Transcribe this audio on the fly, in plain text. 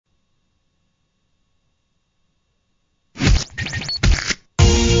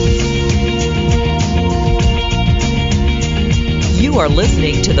are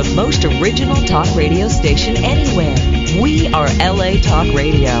listening to the most original talk radio station anywhere. We are LA Talk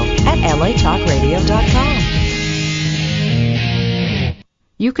Radio at latalkradio.com.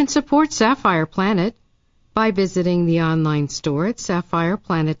 You can support Sapphire Planet by visiting the online store at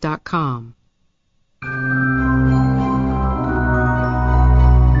sapphireplanet.com.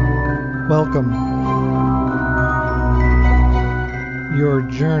 Welcome. Your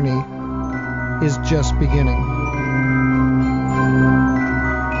journey is just beginning.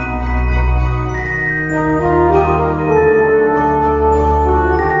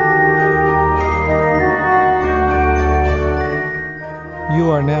 You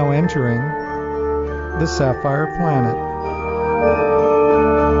are now entering the Sapphire Planet.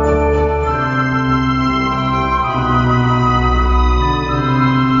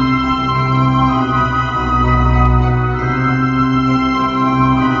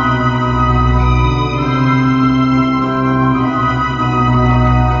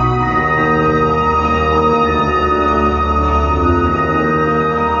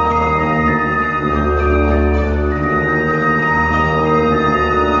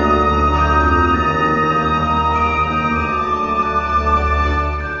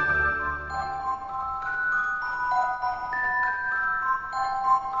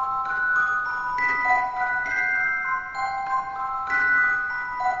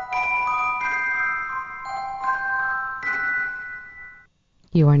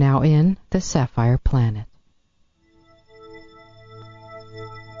 You are now in the Sapphire Planet.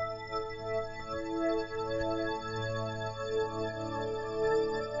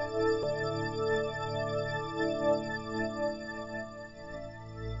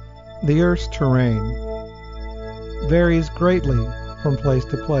 The Earth's terrain varies greatly from place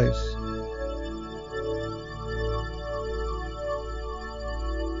to place.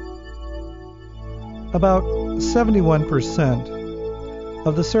 About 71%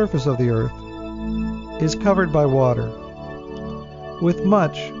 of the surface of the Earth is covered by water, with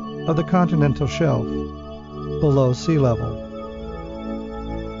much of the continental shelf below sea level.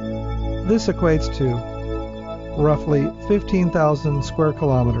 This equates to roughly 15,000 square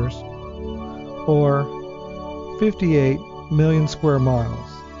kilometers, or 58 million square miles.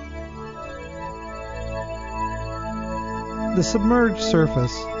 The submerged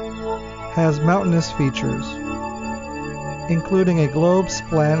surface has mountainous features, including a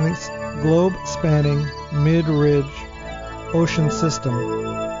globe-spanning mid-ridge ocean system,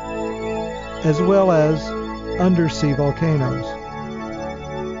 as well as undersea volcanoes,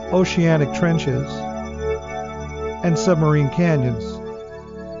 oceanic trenches, and submarine canyons,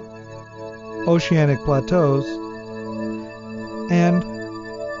 oceanic plateaus, and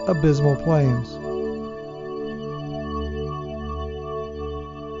abysmal plains.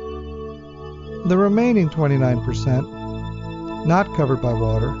 The remaining 29%, not covered by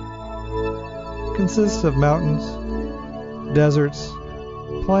water, consists of mountains, deserts,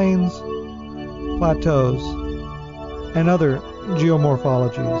 plains, plateaus, and other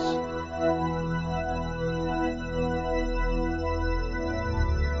geomorphologies.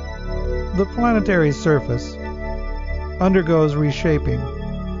 The planetary surface undergoes reshaping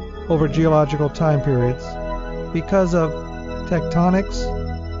over geological time periods because of tectonics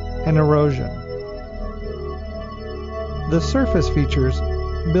and erosion. The surface features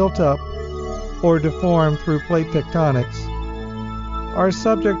built up or deformed through plate tectonics are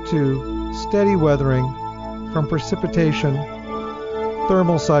subject to steady weathering from precipitation,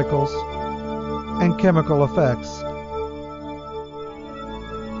 thermal cycles, and chemical effects.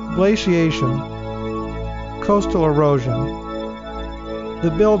 Glaciation, coastal erosion,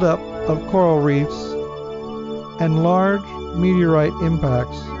 the buildup of coral reefs, and large meteorite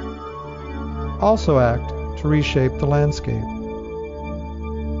impacts also act to reshape the landscape.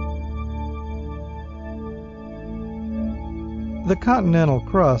 The continental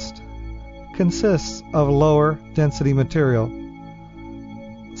crust consists of lower density material,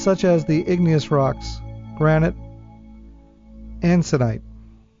 such as the igneous rocks, granite, and syenite.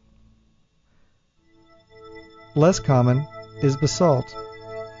 Less common is basalt,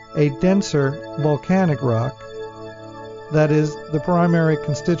 a denser volcanic rock that is the primary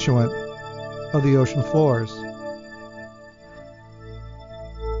constituent of the ocean floors.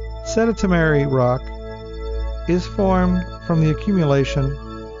 Sedimentary rock is formed from the accumulation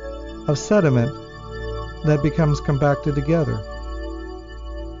of sediment that becomes compacted together.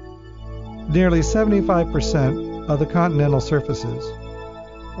 Nearly 75% of the continental surfaces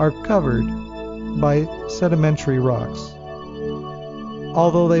are covered by sedimentary rocks,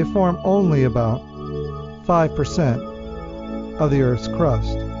 although they form only about 5% of the Earth's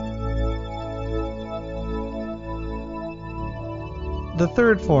crust. The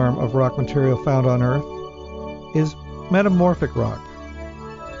third form of rock material found on Earth is metamorphic rock,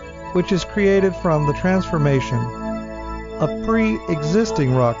 which is created from the transformation of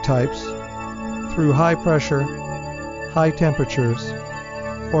pre-existing rock types through high pressure, high temperatures,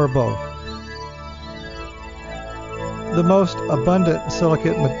 or both. The most abundant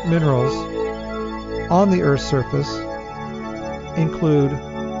silicate minerals on the Earth's surface include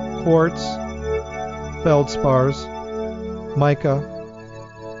quartz, feldspars, mica,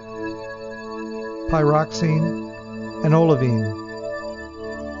 pyroxene, and olivine.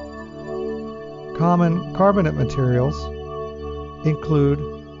 Common carbonate materials include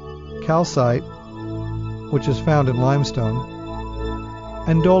calcite, which is found in limestone,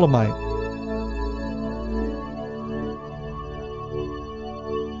 and dolomite.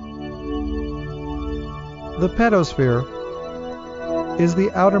 The pedosphere is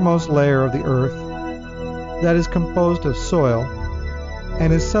the outermost layer of the Earth that is composed of soil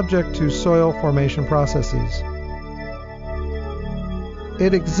and is subject to soil formation processes.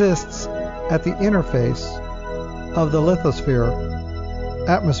 It exists at the interface of the lithosphere,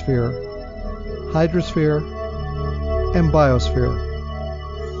 atmosphere, hydrosphere, and biosphere.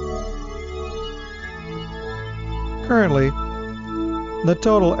 Currently, the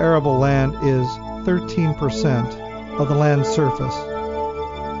total arable land is 13% of the land's surface,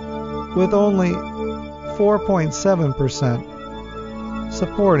 with only 4.7%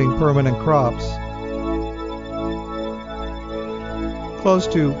 supporting permanent crops. Close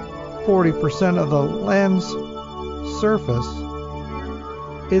to 40% of the land's surface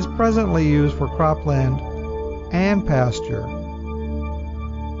is presently used for cropland and pasture,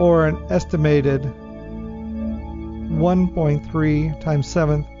 or an estimated 1.3 times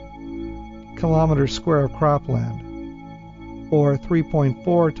 7th kilometers square of cropland, or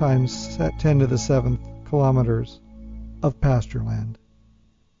 3.4 times 10 to the 7th kilometers of pasture land.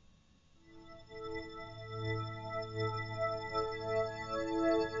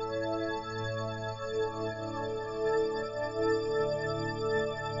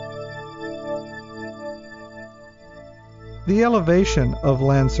 The elevation of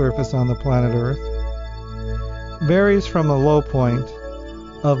land surface on the planet Earth varies from a low point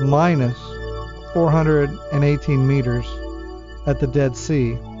of minus 418 meters at the Dead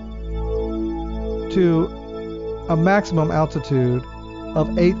Sea to a maximum altitude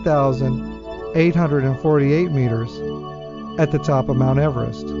of 8,848 meters at the top of Mount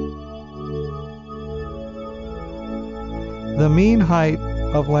Everest. The mean height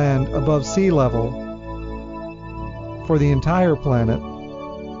of land above sea level for the entire planet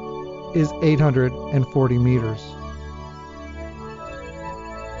is 840 meters.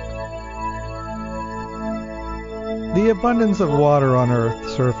 The abundance of water on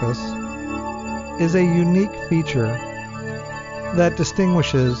Earth's surface is a unique feature that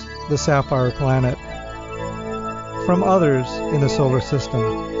distinguishes the sapphire planet from others in the solar system.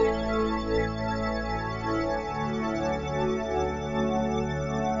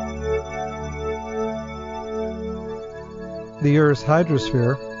 The Earth's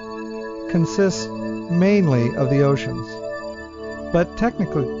hydrosphere consists mainly of the oceans, but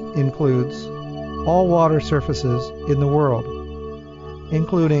technically includes all water surfaces in the world,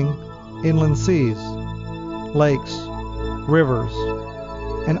 including inland seas, lakes, rivers,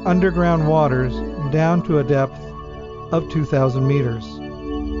 and underground waters down to a depth of 2,000 meters.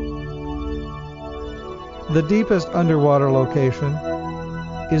 The deepest underwater location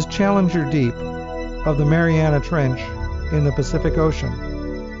is Challenger Deep of the Mariana Trench in the Pacific Ocean,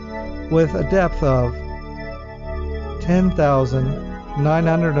 with a depth of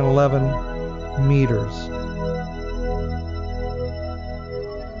 10,911 meters.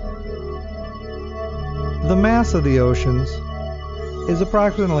 The mass of the oceans is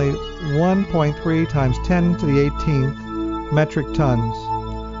approximately 1.3 times 10 to the 18th metric tons,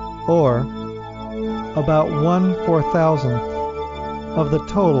 or about 1/4,000th of the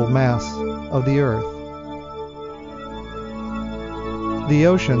total mass of the Earth. The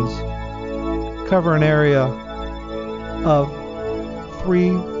oceans cover an area of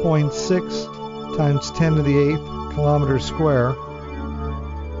 3.6 times 10 to the 8th kilometers square,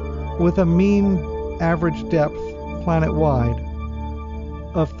 with a mean average depth planet-wide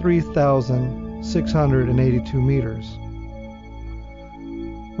of 3,682 meters,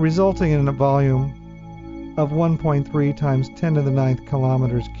 resulting in a volume of 1.3 times 10 to the 9th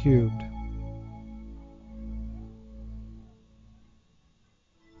kilometers cubed.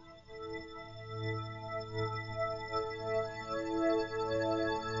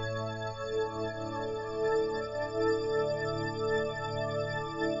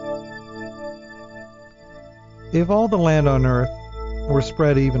 If all the land on Earth were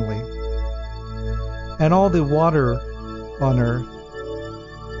spread evenly, and all the water on Earth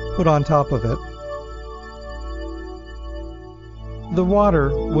put on top of it, the water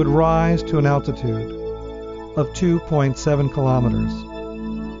would rise to an altitude of 2.7 kilometers.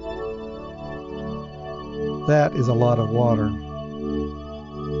 That is a lot of water.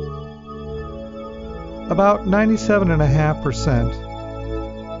 About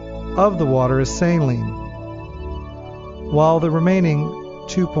 97.5% of the water is saline, while the remaining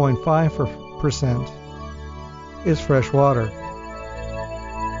 2.5% is fresh water.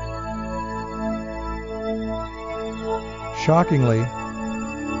 Shockingly,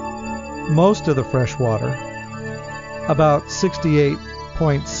 most of the fresh water, about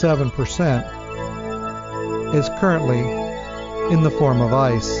 68.7%, is currently in the form of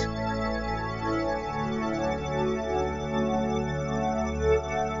ice.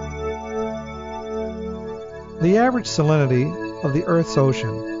 The average salinity of the Earth's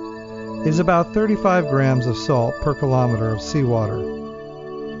ocean is about 35 grams of salt per kilometer of seawater.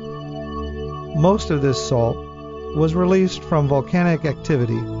 Most of this salt was released from volcanic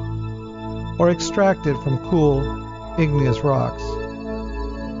activity or extracted from cool, igneous rocks.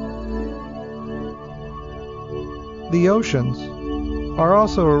 The oceans are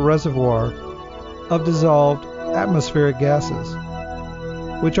also a reservoir of dissolved atmospheric gases,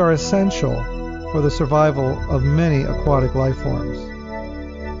 which are essential for the survival of many aquatic life forms.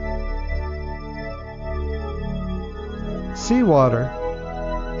 Seawater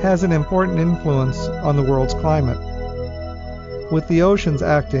has an important influence on the world's climate, with the oceans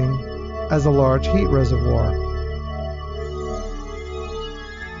acting as a large heat reservoir.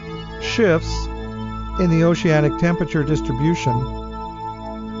 Shifts in the oceanic temperature distribution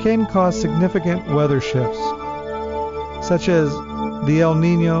can cause significant weather shifts, such as the El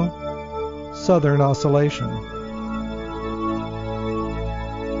Niño Southern Oscillation.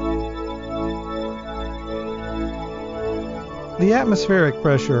 The atmospheric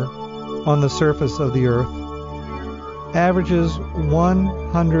pressure on the surface of the Earth averages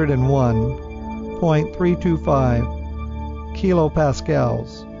 101.325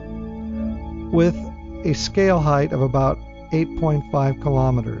 kilopascals, with a scale height of about 8.5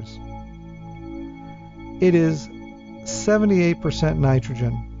 kilometers. It is 78%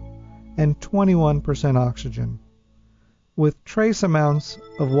 nitrogen and 21% oxygen, with trace amounts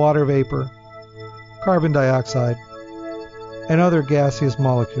of water vapor, carbon dioxide, and other gaseous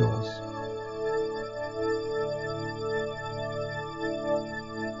molecules.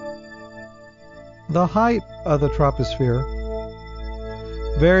 The height of the troposphere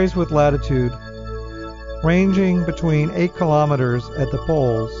varies with latitude, ranging between 8 kilometers at the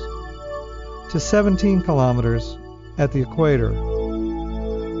poles to 17 kilometers at the equator,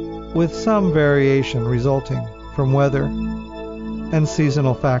 with some variation resulting from weather and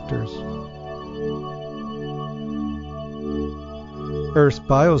seasonal factors. Earth's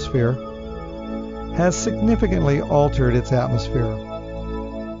biosphere has significantly altered its atmosphere.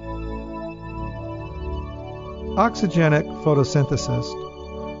 Oxygenic photosynthesis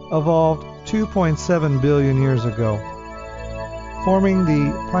evolved 2.7 billion years ago, forming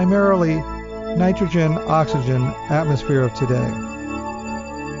the primarily nitrogen-oxygen atmosphere of today.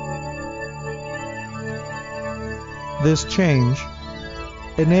 This change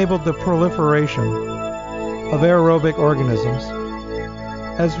enabled the proliferation of aerobic organisms,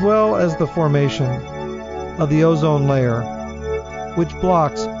 as well as the formation of the ozone layer, which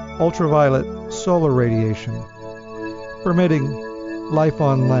blocks ultraviolet solar radiation, permitting life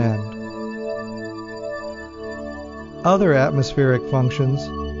on land. Other atmospheric functions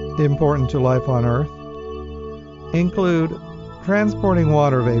important to life on Earth include transporting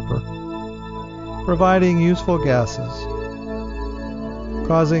water vapor, providing useful gases,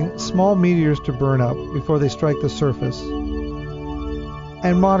 causing small meteors to burn up before they strike the surface,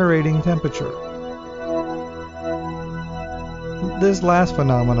 and moderating temperature. This last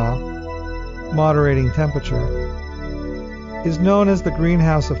phenomenon, moderating temperature, is known as the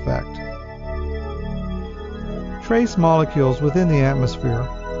greenhouse effect. Trace molecules within the atmosphere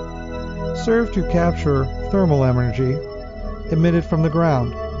serve to capture thermal energy emitted from the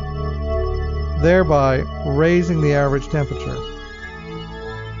ground, thereby raising the average temperature.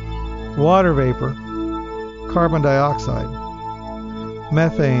 Water vapor, carbon dioxide,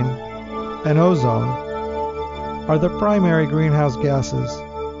 methane, and ozone are the primary greenhouse gases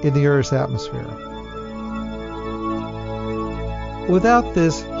in the Earth's atmosphere. Without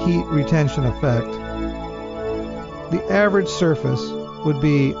this heat retention effect, the average surface would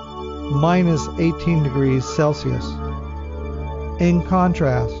be minus 18 degrees Celsius, in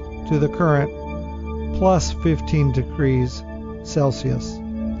contrast to the current plus 15 degrees Celsius,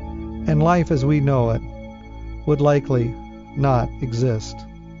 and life as we know it would likely not exist.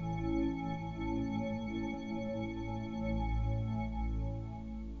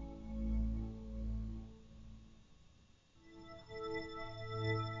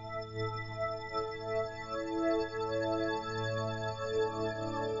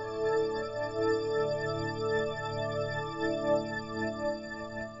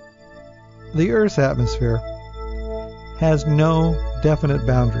 The Earth's atmosphere has no definite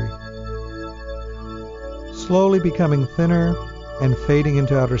boundary, slowly becoming thinner and fading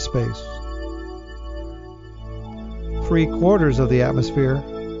into outer space. 3/4 of the atmosphere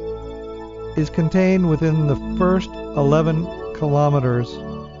is contained within the first 11 kilometers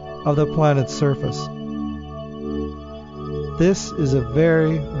of the planet's surface. This is a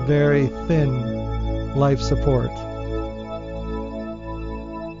very, very thin life support.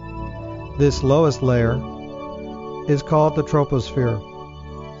 This lowest layer is called the troposphere.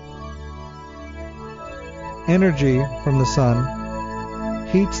 Energy from the sun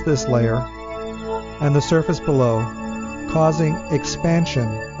heats this layer and the surface below, causing expansion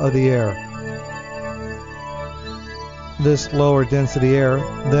of the air. This lower density air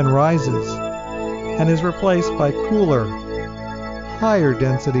then rises and is replaced by cooler, higher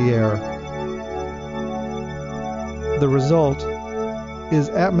density air. The result is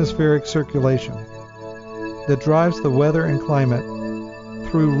atmospheric circulation that drives the weather and climate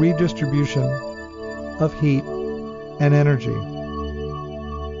through redistribution of heat and energy.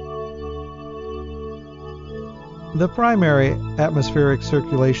 The primary atmospheric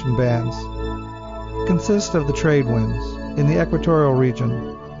circulation bands consist of the trade winds in the equatorial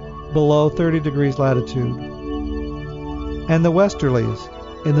region below 30 degrees latitude and the westerlies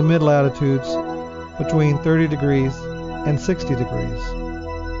in the mid-latitudes between 30 degrees and 60 degrees.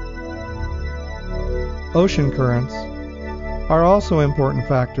 Ocean currents are also important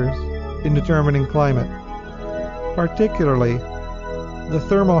factors in determining climate, particularly the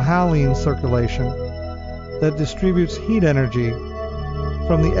thermohaline circulation that distributes heat energy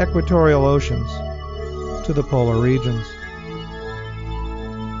from the equatorial oceans to the polar regions.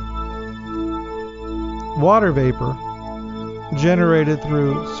 Water vapor, generated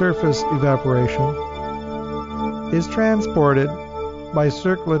through surface evaporation, is transported by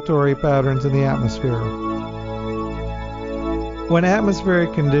circulatory patterns in the atmosphere. When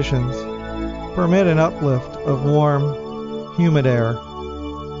atmospheric conditions permit an uplift of warm, humid air,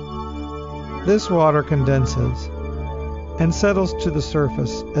 this water condenses and settles to the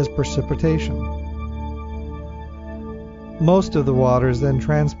surface as precipitation. Most of the water is then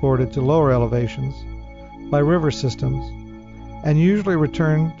transported to lower elevations by river systems and usually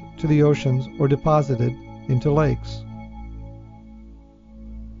returned to the oceans or deposited into lakes.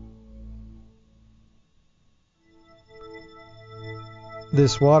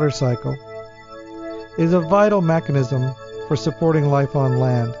 This water cycle is a vital mechanism for supporting life on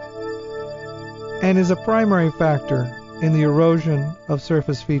land and is a primary factor in the erosion of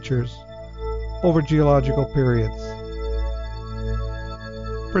surface features over geological periods.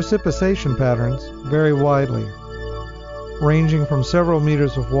 Precipitation patterns vary widely, ranging from several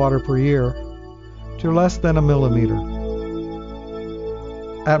meters of water per year to less than a millimeter.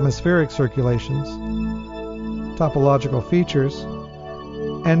 Atmospheric circulations, topological features,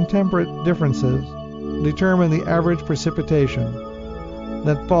 and temperate differences determine the average precipitation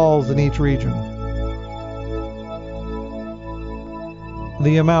that falls in each region.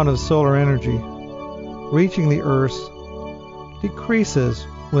 The amount of solar energy reaching the Earth decreases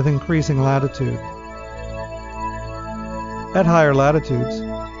with increasing latitude. At higher latitudes,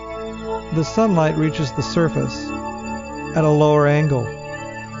 the sunlight reaches the surface at a lower angle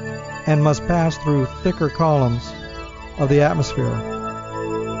and must pass through thicker columns of the atmosphere.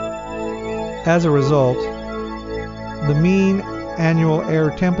 As a result, the mean annual air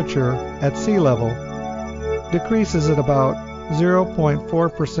temperature at sea level decreases at about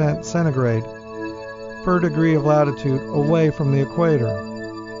 0.4% centigrade per degree of latitude away from the equator.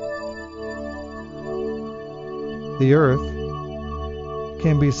 The Earth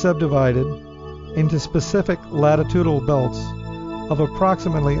can be subdivided into specific latitudinal belts of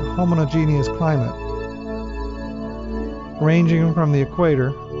approximately homogeneous climate, ranging from the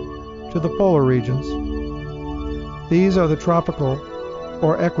equator to the polar regions. These are the tropical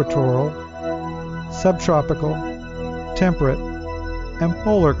or equatorial, subtropical, temperate, and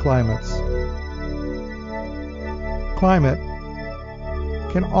polar climates. Climate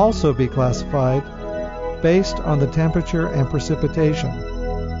can also be classified based on the temperature and precipitation,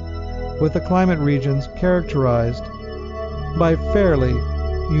 with the climate regions characterized by fairly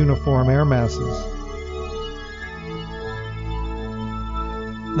uniform air masses.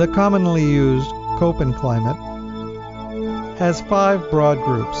 The commonly used Köppen climate has 5 broad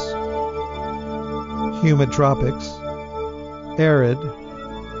groups: humid tropics, arid,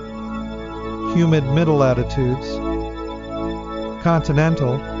 humid middle latitudes,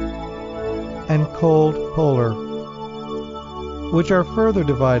 continental, and cold polar, which are further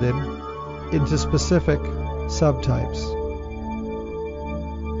divided into specific subtypes.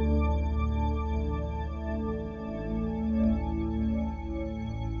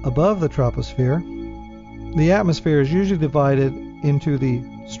 Above the troposphere, the atmosphere is usually divided into the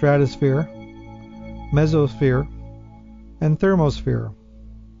stratosphere, mesosphere, and thermosphere.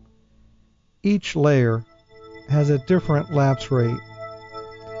 Each layer has a different lapse rate,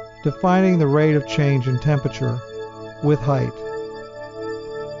 defining the rate of change in temperature with height.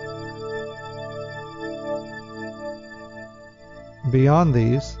 Beyond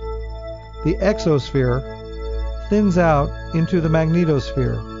these, the exosphere thins out into the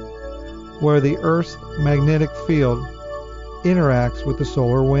magnetosphere, where the Earth's magnetic field interacts with the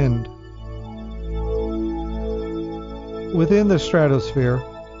solar wind. Within the stratosphere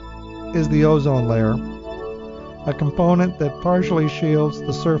is the ozone layer, a component that partially shields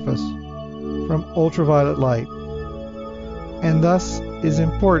the surface from ultraviolet light, and thus is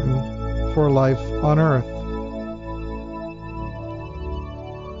important for life on Earth.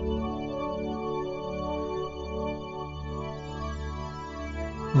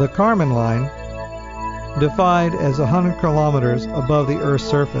 The Kármán line, defined as 100 kilometers above the Earth's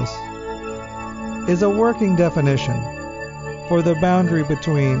surface, is a working definition for the boundary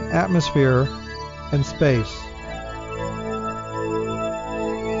between atmosphere and space.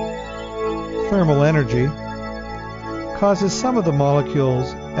 Thermal energy causes some of the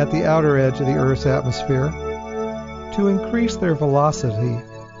molecules at the outer edge of the Earth's atmosphere to increase their velocity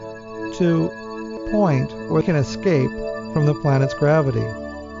to a point where they can escape from the planet's gravity.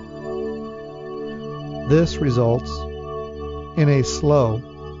 This results in a slow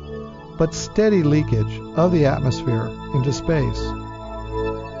but steady leakage of the atmosphere into space.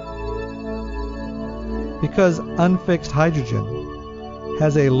 Because unfixed hydrogen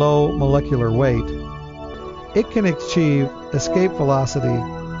has a low molecular weight, it can achieve escape velocity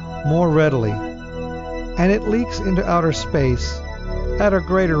more readily, and it leaks into outer space at a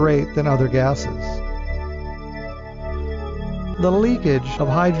greater rate than other gases. The leakage of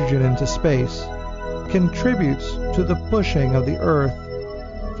hydrogen into space contributes to the pushing of the Earth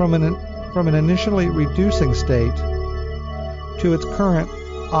from an initially reducing state to its current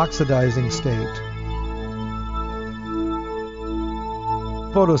oxidizing state.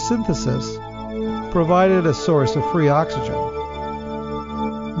 Photosynthesis provided a source of free oxygen,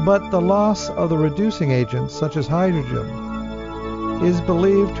 but the loss of the reducing agents such as hydrogen is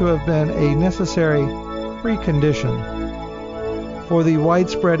believed to have been a necessary precondition for the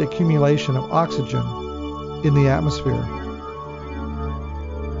widespread accumulation of oxygen in the atmosphere.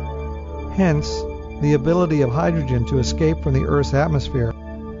 Hence, the ability of hydrogen to escape from the Earth's atmosphere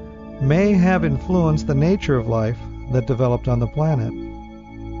may have influenced the nature of life that developed on the planet.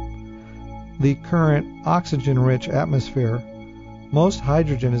 The current oxygen-rich atmosphere, most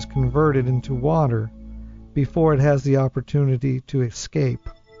hydrogen is converted into water before it has the opportunity to escape.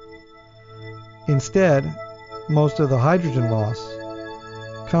 Instead, most of the hydrogen loss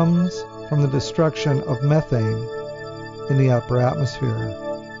comes from the destruction of methane in the upper atmosphere.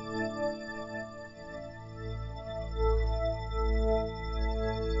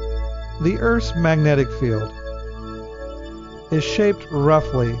 The Earth's magnetic field is shaped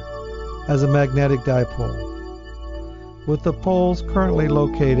roughly as a magnetic dipole, with the poles currently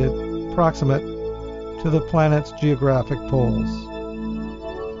located proximate to the planet's geographic poles.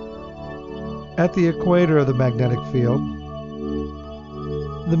 At the equator of the magnetic field,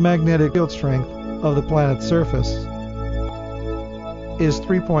 the magnetic field strength of the planet's surface is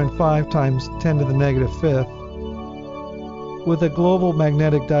 3.5 times 10 to the negative 5th, with a global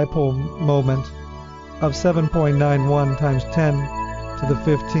magnetic dipole moment of 7.91 times 10 to the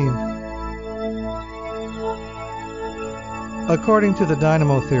 15th. According to the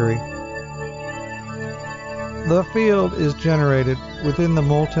dynamo theory, the field is generated within the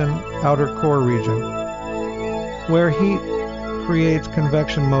molten outer core region, where heat creates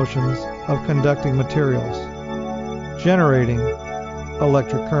convection motions of conducting materials, generating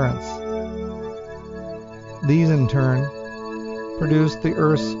electric currents. These in turn produce the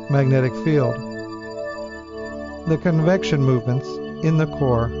Earth's magnetic field. The convection movements in the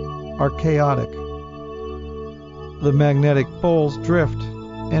core are chaotic. The magnetic poles drift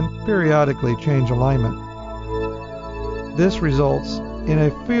and periodically change alignment. This results in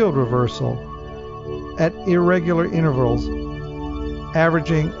a field reversal at irregular intervals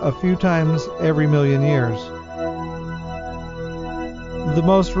averaging a few times every million years. The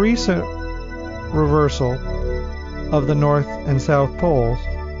most recent reversal of the North and South poles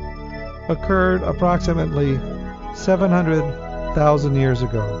occurred approximately 700,000 years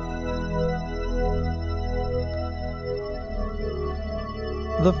ago.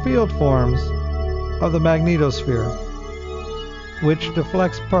 The field forms of the magnetosphere, which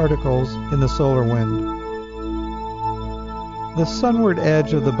deflects particles in the solar wind. The sunward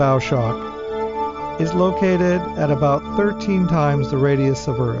edge of the bow shock is located at about 13 times the radius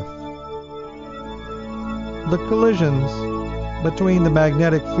of Earth. The collisions between the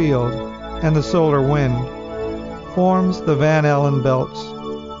magnetic field and the solar wind forms the Van Allen belts.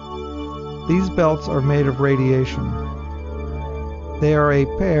 These belts are made of radiation. They are a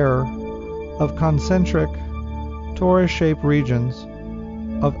pair of concentric torus-shaped regions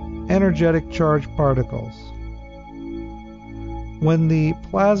of energetic charged particles. When the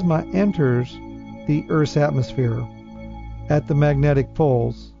plasma enters the Earth's atmosphere at the magnetic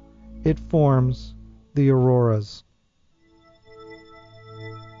poles, it forms the auroras.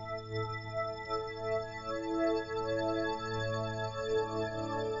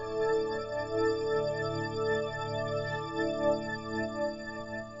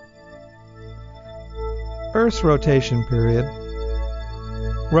 Earth's rotation period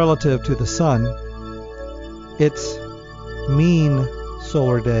relative to the Sun, its mean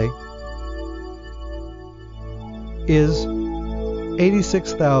solar day, is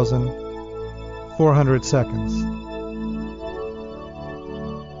 86,400 seconds.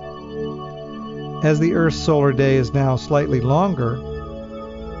 As the Earth's solar day is now slightly longer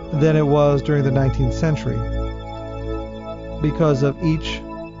than it was during the 19th century because of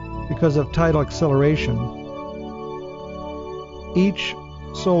tidal acceleration, each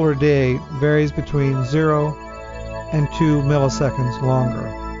solar day varies between 0 and 2 milliseconds longer.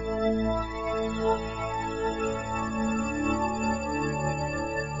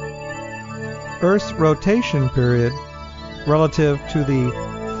 Earth's rotation period relative to the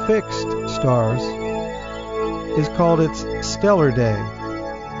fixed stars is called its stellar day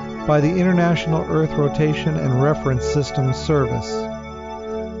by the International Earth Rotation and Reference Systems Service,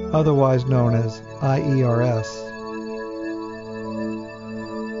 otherwise known as IERS.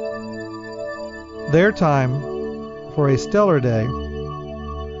 Their time for a stellar day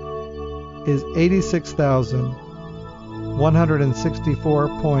is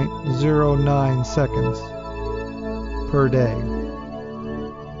 86,164.09 seconds per day.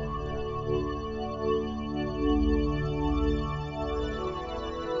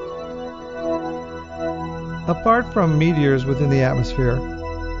 Apart from meteors within the atmosphere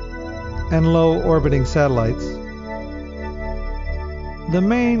and low orbiting satellites, the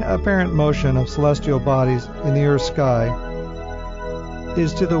main apparent motion of celestial bodies in the Earth's sky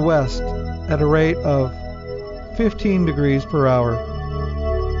is to the west at a rate of 15 degrees per hour,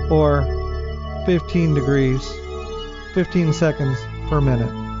 or 15 seconds per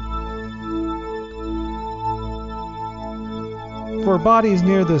minute. For bodies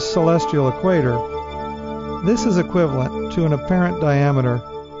near the celestial equator, this is equivalent to an apparent diameter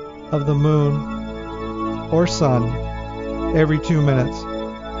of the Moon or Sun every 2 minutes.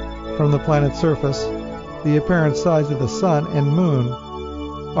 From the planet's surface, the apparent size of the Sun and Moon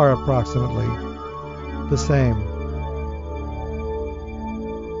are approximately the same.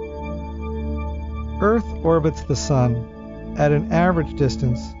 Earth orbits the Sun at an average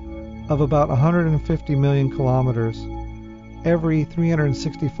distance of about 150 million kilometers every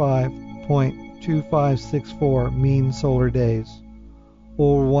 365.2564 mean solar days,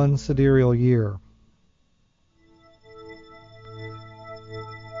 or 1 sidereal year.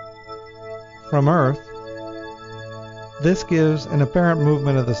 From Earth, this gives an apparent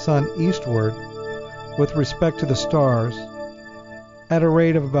movement of the Sun eastward with respect to the stars at a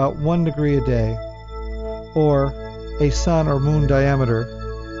rate of about 1 degree a day, or a Sun or Moon diameter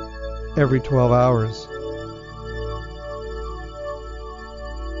every 12 hours.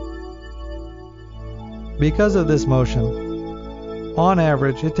 Because of this motion, on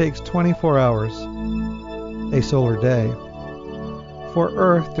average it takes 24 hours, a solar day, for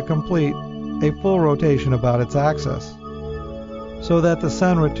Earth to complete a full rotation about its axis, so that the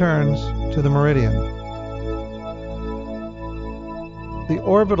Sun returns to the meridian. The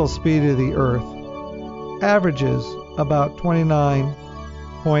orbital speed of the Earth averages about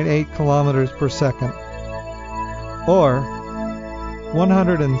 29.8 kilometers per second, or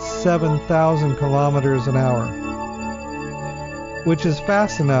 107,000 kilometers an hour, which is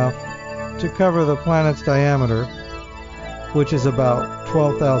fast enough to cover the planet's diameter, which is about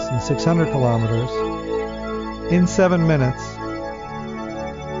 12,600 kilometers, in 7 minutes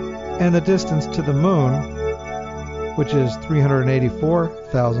and the distance to the Moon, which is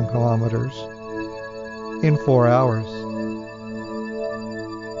 384,000 kilometers, in 4 hours.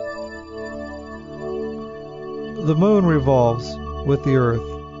 The Moon revolves with the Earth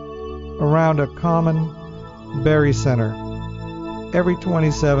around a common barycenter every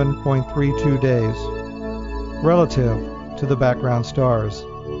 27.32 days, relative to the background stars.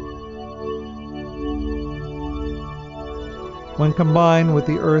 When combined with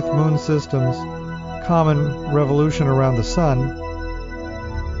the Earth-Moon system's common revolution around the Sun,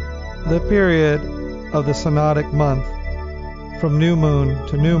 the period of the synodic month from new moon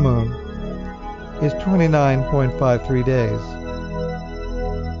to new moon is 29.53 days.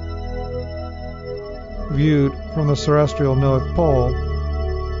 Viewed from the celestial North Pole,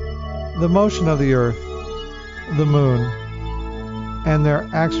 the motion of the Earth, the Moon, and their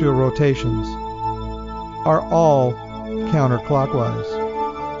axial rotations are all counterclockwise.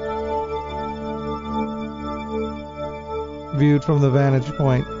 Viewed from the vantage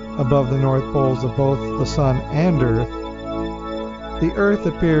point above the north poles of both the Sun and Earth, the Earth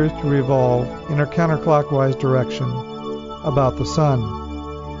appears to revolve in a counterclockwise direction about the Sun.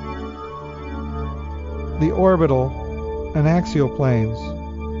 The orbital and axial planes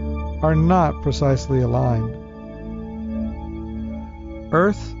are not precisely aligned.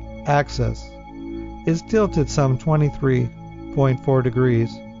 Earth's axis is tilted some 23.4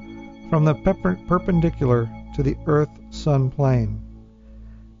 degrees from the perpendicular to the Earth-Sun plane,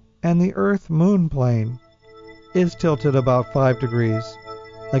 and the Earth-Moon plane is tilted about 5 degrees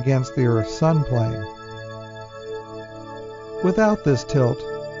against the Earth-Sun plane. Without this tilt,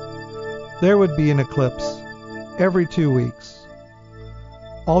 there would be an eclipse every 2 weeks,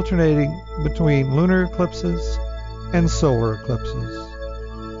 alternating between lunar eclipses and solar eclipses.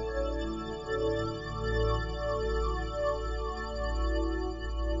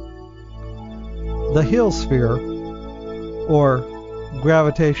 The Hill sphere, or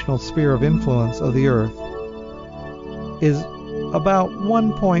gravitational sphere of influence of the Earth, is about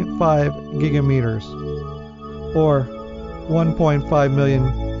 1.5 gigameters, or 1.5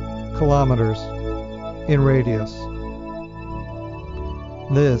 million kilometers in radius.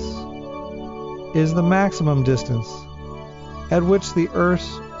 This is the maximum distance at which the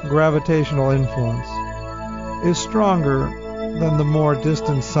Earth's gravitational influence is stronger than the more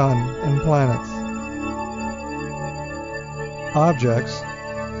distant Sun and planets. Objects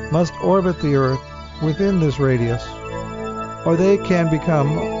must orbit the Earth within this radius, or they can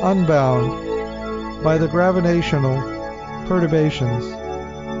become unbound by the gravitational perturbations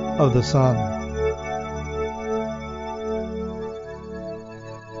of the Sun.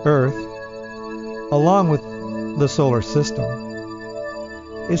 Earth, along with the solar system,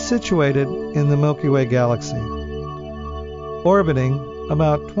 is situated in the Milky Way galaxy, orbiting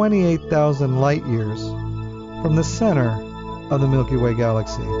about 28,000 light years from the center of the Milky Way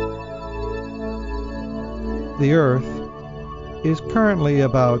galaxy. The Earth is currently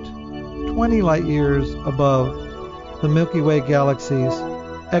about 20 light years above the Milky Way galaxy's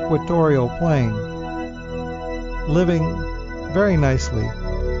equatorial plane, living very nicely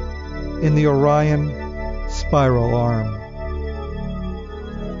in the Orion spiral arm.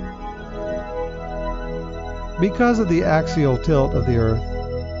 Because of the axial tilt of the Earth,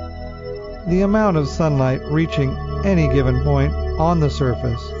 the amount of sunlight reaching any given point on the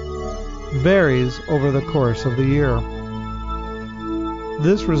surface varies over the course of the year.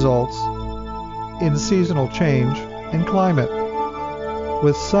 This results in seasonal change in climate,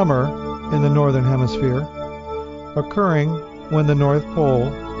 with summer in the northern hemisphere occurring when the North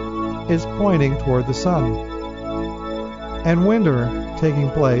Pole is pointing toward the sun, and winter taking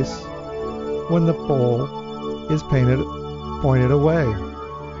place when the pole is pointed away.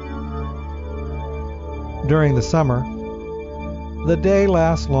 During the summer, the day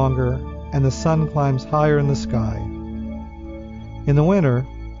lasts longer and the sun climbs higher in the sky. In the winter,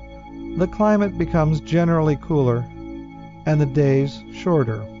 the climate becomes generally cooler and the days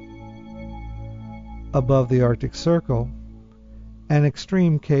shorter. Above the Arctic Circle, an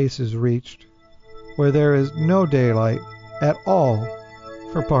extreme case is reached where there is no daylight at all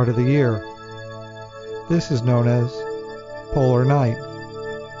for part of the year. This is known as polar night.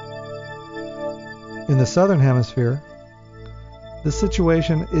 In the southern hemisphere, the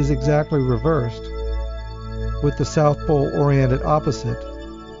situation is exactly reversed, with the South Pole oriented opposite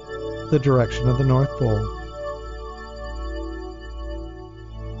the direction of the North Pole.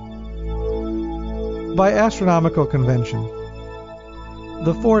 By astronomical convention,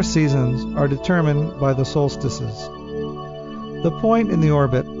 the 4 seasons are determined by the solstices, the point in the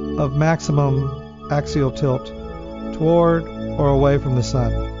orbit of maximum axial tilt toward or away from the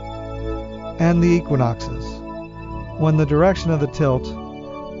sun, and the equinoxes, when the direction of the tilt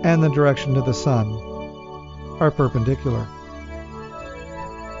and the direction to the sun are perpendicular.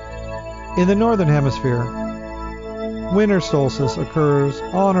 In the northern hemisphere, winter solstice occurs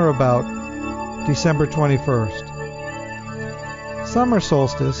on or about December 21st. Summer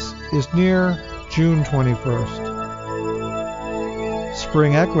solstice is near June 21st.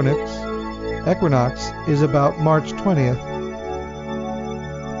 Spring equinox is about March 20th,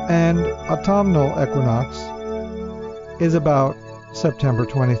 and autumnal equinox is about September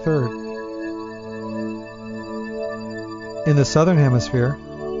 23rd. In the southern hemisphere,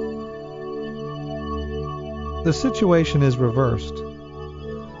 the situation is reversed,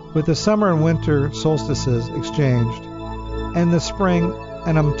 with the summer and winter solstices exchanged and the spring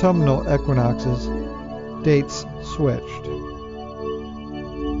and autumnal equinoxes dates switched.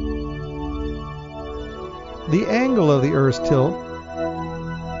 The angle of the Earth's tilt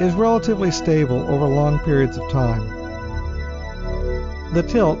is relatively stable over long periods of time. The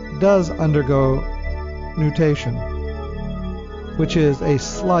tilt does undergo nutation, which is a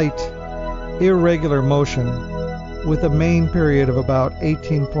slight, irregular motion with a main period of about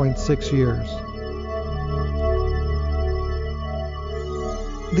 18.6 years.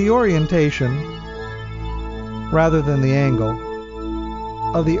 The orientation, rather than the angle,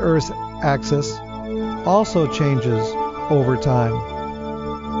 of the Earth's axis also changes over time,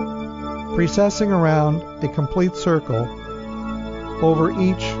 precessing around a complete circle over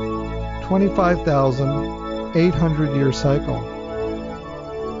each 25,800 year cycle.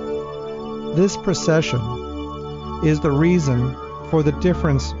 This precession is the reason for the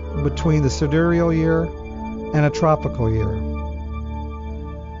difference between the sidereal year and a tropical year.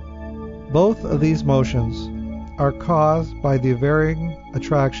 Both of these motions are caused by the varying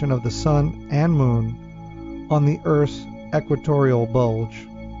attraction of the sun and moon on the Earth's equatorial bulge.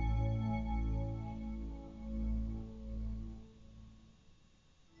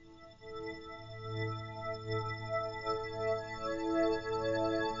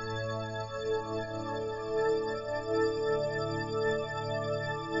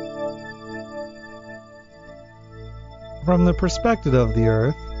 From the perspective of the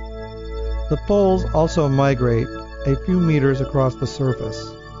Earth, the poles also migrate a few meters across the surface.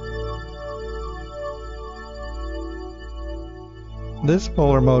 This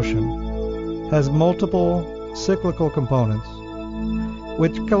polar motion has multiple cyclical components,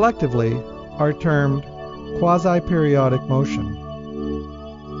 which collectively are termed quasi-periodic motion.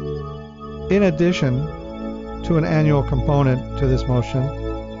 In addition to an annual component to this motion,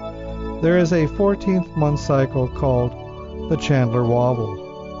 there is a 14th month cycle called the Chandler wobble.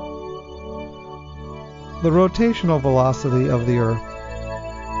 The rotational velocity of the Earth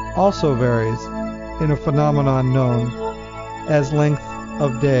also varies in a phenomenon known as length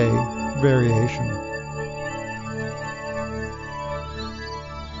of day variation.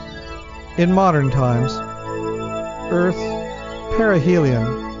 In modern times, Earth's perihelion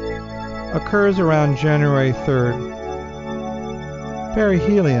occurs around January 3rd.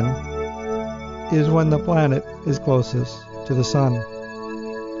 Perihelion is when the planet is closest to the sun.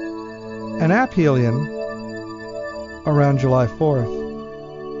 And aphelion around July 4th.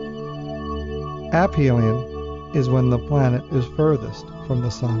 Aphelion is when the planet is furthest from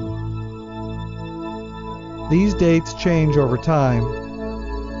the sun. These dates change over time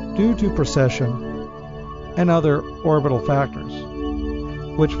due to precession and other orbital factors,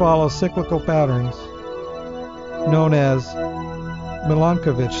 which follow cyclical patterns known as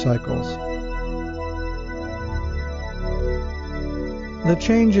Milankovitch cycles. The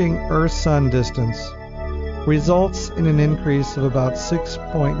changing Earth-Sun distance results in an increase of about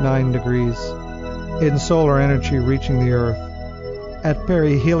 6.9 degrees in solar energy reaching the Earth at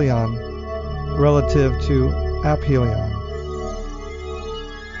perihelion relative to aphelion.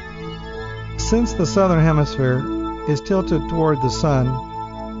 Since the southern hemisphere is tilted toward the sun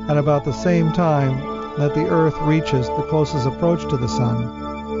at about the same time that the Earth reaches the closest approach to the sun,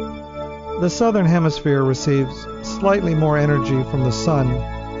 the southern hemisphere receives slightly more energy from the sun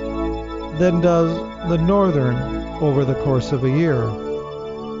than does the northern over the course of a year.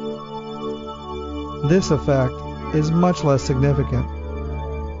 This effect is much less significant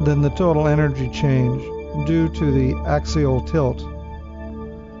than the total energy change due to the axial tilt,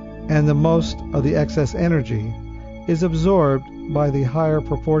 and the most of the excess energy is absorbed by the higher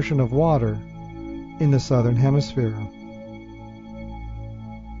proportion of water in the southern hemisphere.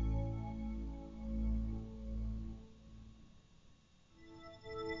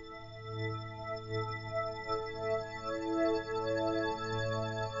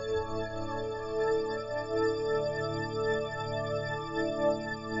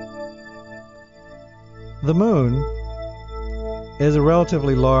 The Moon is a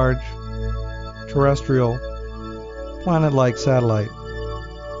relatively large terrestrial planet-like satellite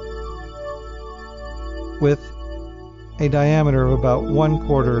with a diameter of about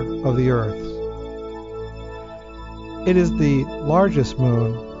 1/4 of the Earth's. It is the largest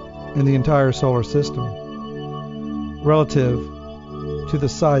moon in the entire solar system relative to the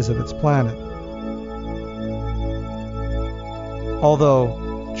size of its planet.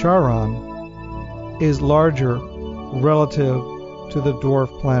 Although Charon is larger relative to the dwarf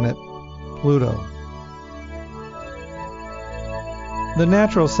planet Pluto. The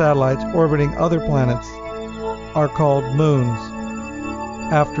natural satellites orbiting other planets are called moons,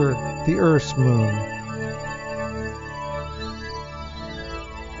 after the Earth's moon.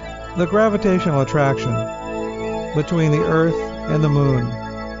 The gravitational attraction between the Earth and the moon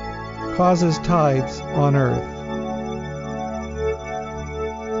causes tides on Earth.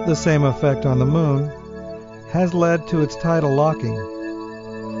 The same effect on the moon has led to its tidal locking.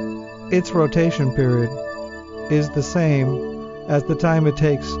 Its rotation period is the same as the time it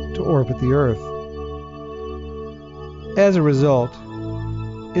takes to orbit the Earth. As a result,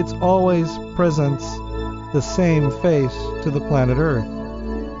 it always presents the same face to the planet Earth.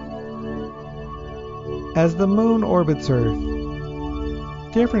 As the moon orbits Earth,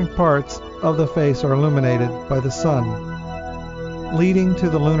 different parts of the face are illuminated by the sun, leading to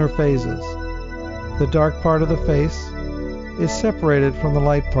the lunar phases. The dark part of the face is separated from the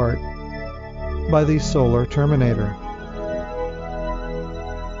light part by the solar terminator.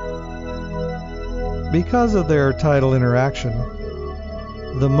 Because of their tidal interaction,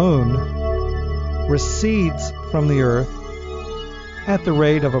 the moon recedes from the Earth at the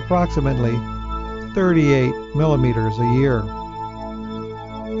rate of approximately 38 millimeters a year.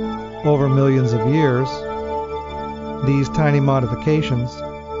 Over millions of years, these tiny modifications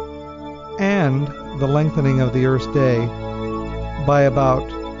and the lengthening of the Earth's day by about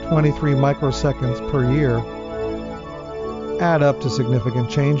 23 microseconds per year add up to significant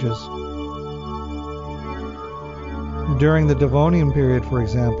changes. During the Devonian period, for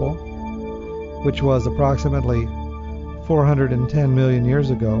example, which was approximately 410 million years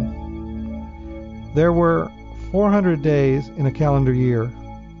ago, there were 400 days in a calendar year,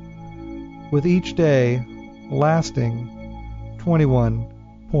 with each day lasting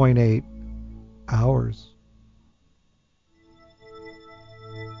 21.8 hours.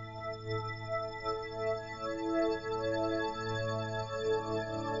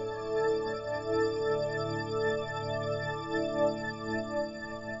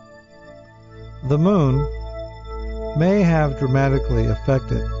 The moon may have dramatically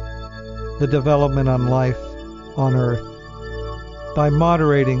affected the development of life on Earth by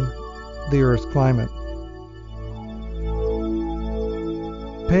moderating the Earth's climate.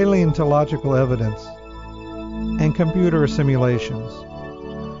 Paleontological evidence and computer simulations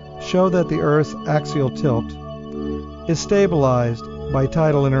show that the Earth's axial tilt is stabilized by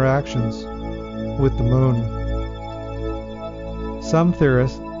tidal interactions with the moon. Some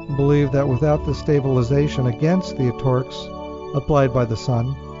theorists believe that without the stabilization against the torques applied by the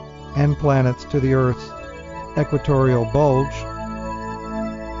sun and planets to the Earth's equatorial bulge,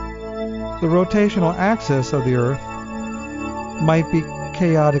 the rotational axis of the Earth might be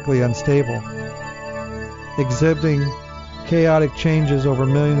chaotically unstable, exhibiting chaotic changes over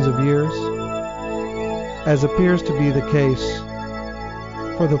millions of years, as appears to be the case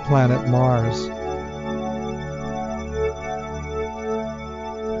for the planet Mars.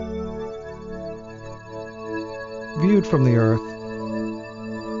 Viewed from the Earth,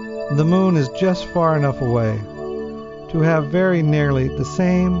 the moon is just far enough away to have very nearly the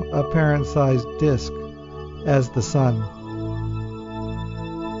same apparent sized disk as the sun.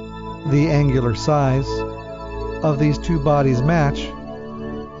 The angular size of these two bodies match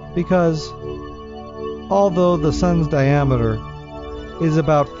because although the sun's diameter is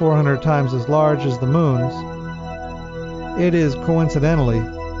about 400 times as large as the moon's, it is coincidentally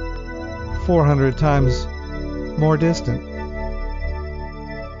 400 times more distant.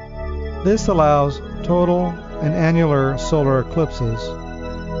 This allows total and annular solar eclipses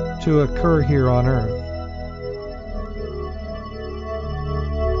to occur here on Earth.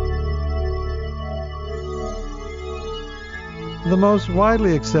 The most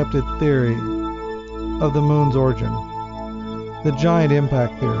widely accepted theory of the moon's origin, the giant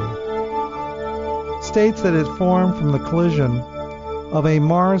impact theory, states that it formed from the collision of a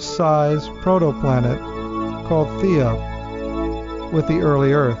Mars-sized protoplanet called Theia with the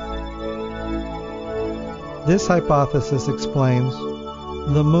early Earth. This hypothesis explains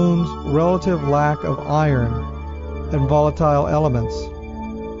the moon's relative lack of iron and volatile elements,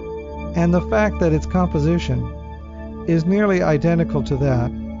 and the fact that its composition is nearly identical to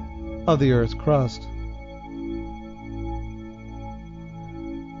that of the Earth's crust.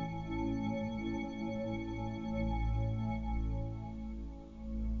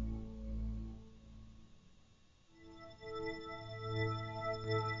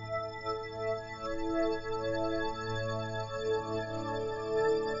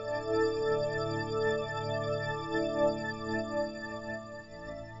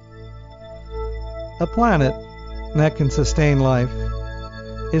 A planet that can sustain life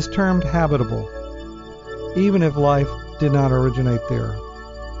is termed habitable, even if life did not originate there.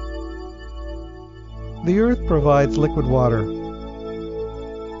 The Earth provides liquid water,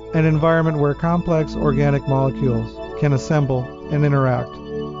 an environment where complex organic molecules can assemble and interact,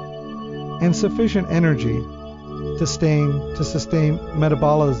 and sufficient energy to sustain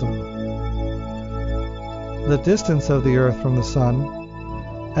metabolism. The distance of the Earth from the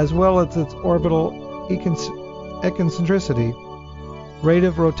Sun, as well as its orbital eccentricity, rate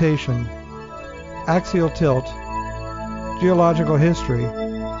of rotation, axial tilt, geological history,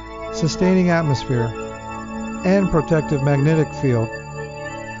 sustaining atmosphere, and protective magnetic field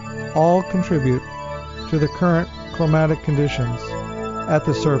all contribute to the current climatic conditions at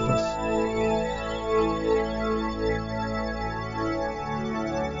the surface.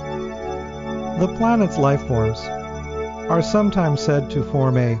 The planet's life forms are sometimes said to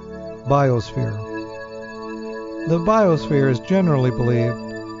form a biosphere. The biosphere is generally believed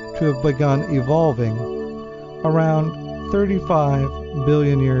to have begun evolving around 3.5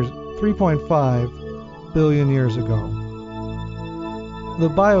 billion years ago. The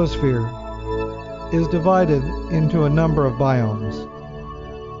biosphere is divided into a number of biomes,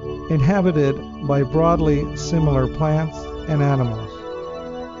 inhabited by broadly similar plants and animals.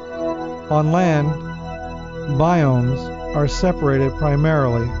 On land, biomes are separated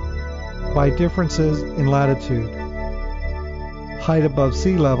primarily by differences in latitude, height above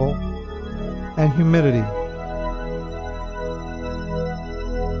sea level, and humidity.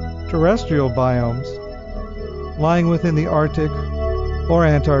 Terrestrial biomes, lying within the Arctic or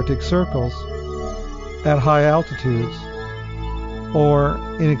Antarctic circles, at high altitudes, or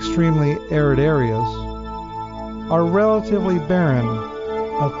in extremely arid areas, are relatively barren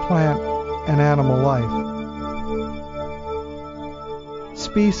of plant and animal life.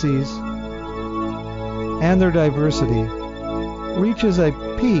 Species and their diversity reaches a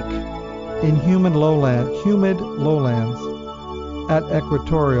peak in humid lowlands at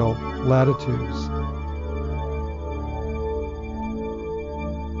equatorial latitudes.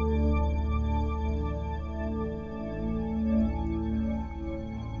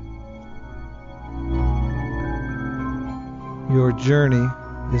 Your journey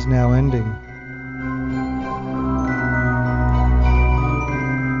is now ending.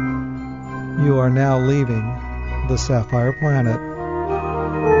 You are now leaving the Sapphire Planet.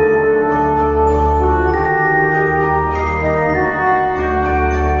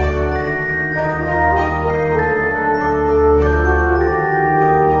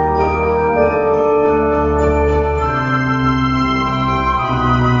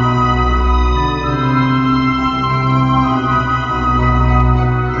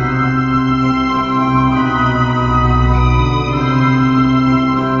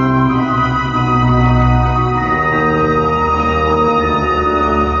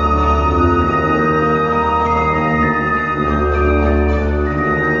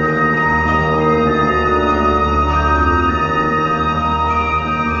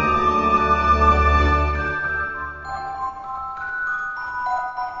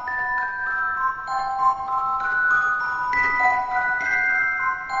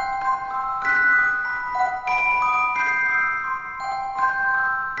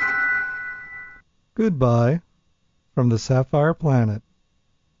 Goodbye from the Sapphire Planet.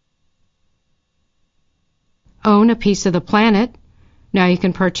 Own a piece of the planet? Now you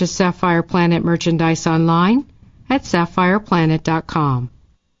can purchase Sapphire Planet merchandise online at sapphireplanet.com.